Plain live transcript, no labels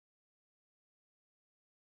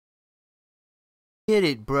Hit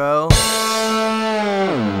it, bro.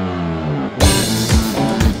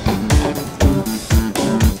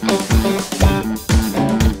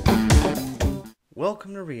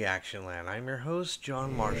 Welcome to ReactionLand. I'm your host,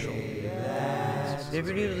 John Marshall. If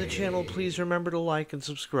you're new to the channel, please remember to like and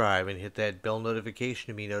subscribe and hit that bell notification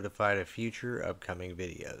to be notified of future upcoming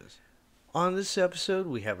videos. On this episode,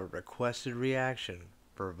 we have a requested reaction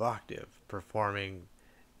for Voctave performing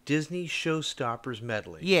Disney Showstoppers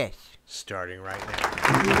Medley. Yes. Starting right now.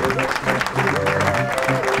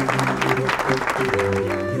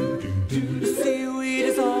 The seaweed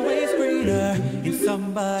is always greener in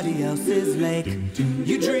somebody else's lake.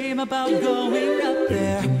 You dream about going up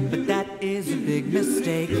there, but that is a big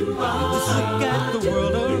mistake. Just look at the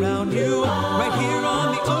world around you, right here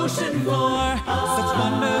on the ocean floor. Such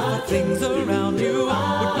wonderful things around you.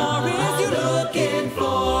 What more is you looking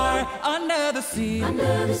for? Under the sea,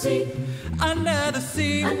 under the sea, under the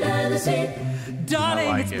sea, under the sea.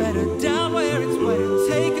 Darling, it's better down where it's wetter.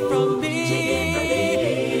 Take it from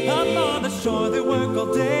me. Up on the shore they work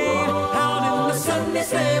all day. Out in the sun they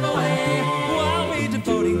slave away. While we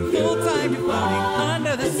devoting full time to floating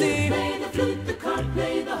under the sea. Play the flute, the cart,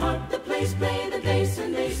 play the harp, the plays, play the bass,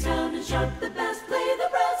 and they sound and sharp. The bass play the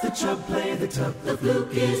brass, the chub play the tub. The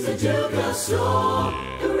fluke is the juga snore.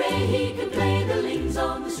 Hooray, he can play the lings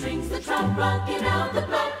on the strings. The trout rocking out the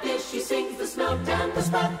blackfish. He sings the smelt and the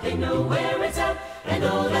spot. They know where it's at, and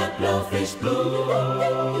all that blowfish blow.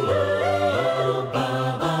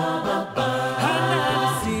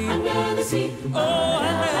 Under the sea, oh,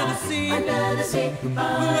 under the sea, under the sea. When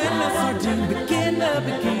the sardine begin to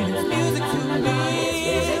begin its music to me.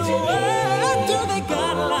 Do they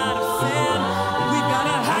got a lot of sand? We've got a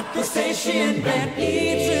hot crustacean band.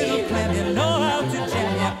 Each little clam, you know how to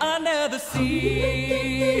jam ya under the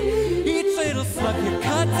sea. Each little slug, you're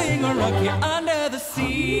cutting a rug here under the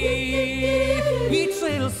sea. Each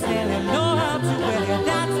little snail, you know how to well ya.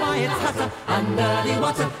 That's why it's hotter under the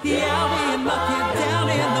water. Yeah, we muck you down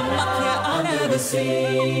in the muck here under the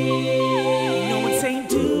sea. No one's saying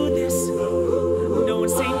do this. No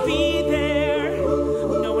one's saying be there.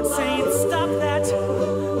 No one's saying stop that.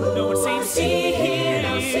 No one's saying see here.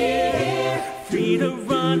 Free to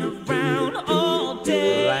run around all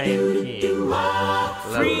day.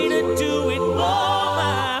 Free to do it all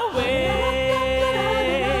my way.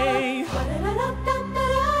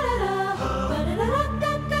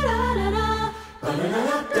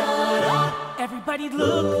 Everybody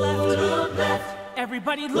look left,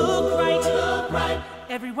 everybody look right,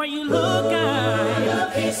 everywhere you look,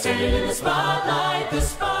 he's standing in the spotlight, the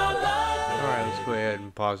spotlight. Alright, let's go ahead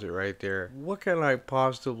and pause it right there. What can I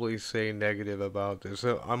possibly say negative about this?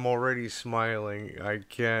 I'm already smiling. I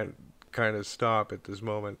can't kind of stop at this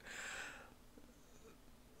moment.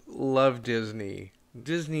 Love Disney.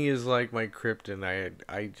 Disney is like my kryptonite.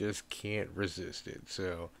 I just can't resist it.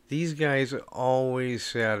 So these guys always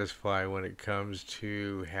satisfy when it comes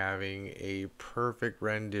to having a perfect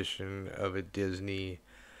rendition of a Disney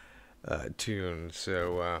tune.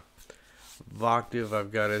 So Voctave,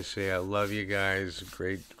 I've got to say I love you guys.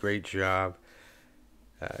 Great job.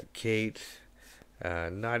 Kate,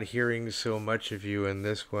 not hearing so much of you in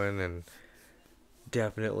this one and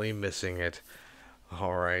definitely missing it.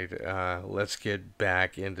 Alright, let's get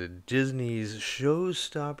back into Disney's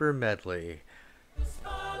Showstopper Medley. The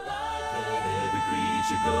spotlight, let every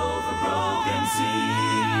creature go for broken sea.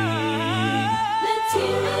 Let's hear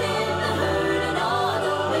it in the herd and all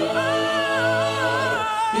the way.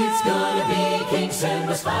 It's gonna be King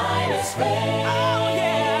Simba's finest rain. Oh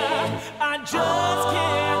yeah, I just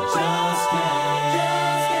can't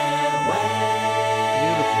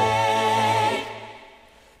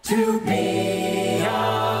wait. Beautiful. To be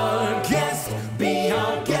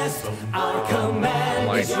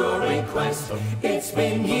your request. It's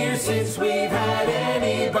been years since we've had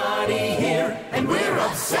anybody here, and we're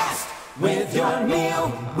obsessed with your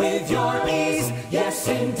meal, with your ease. Yes,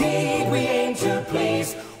 indeed, we aim to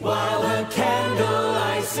please. While the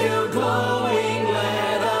candlelight's still glowing,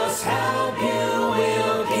 let us help you.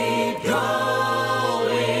 We'll keep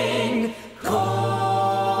going,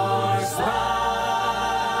 course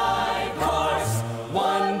by course,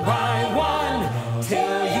 one by one,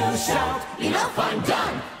 till you shout, "Enough, I'm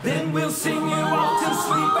done." Then we'll sing you all to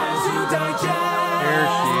sleep as you digest. There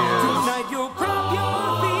she is. Tonight you'll prop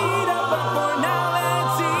your feet up, but for now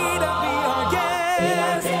let's eat up. Be our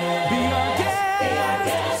guest, be our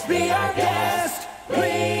guest, be our guest.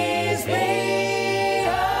 Please be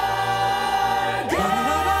our guest.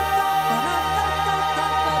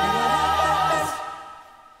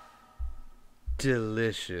 Delicious.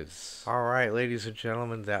 delicious. Alright, ladies and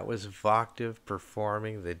gentlemen, that was Voctave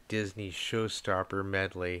performing the Disney Showstopper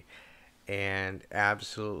medley, and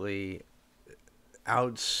absolutely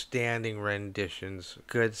outstanding renditions.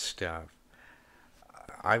 Good stuff.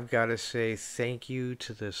 I've got to say thank you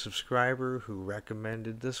to the subscriber who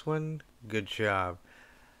recommended this one. Good job.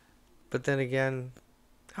 But then again,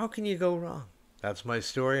 how can you go wrong? That's my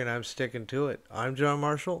story and I'm sticking to it. I'm John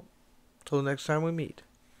Marshall. Till next time we meet,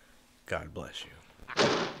 God bless you.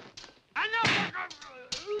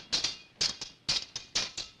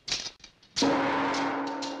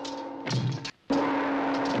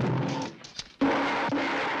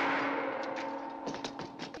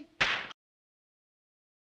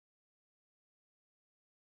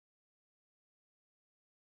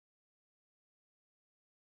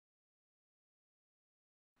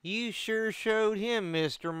 You sure showed him,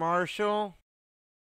 Mr. Marshall.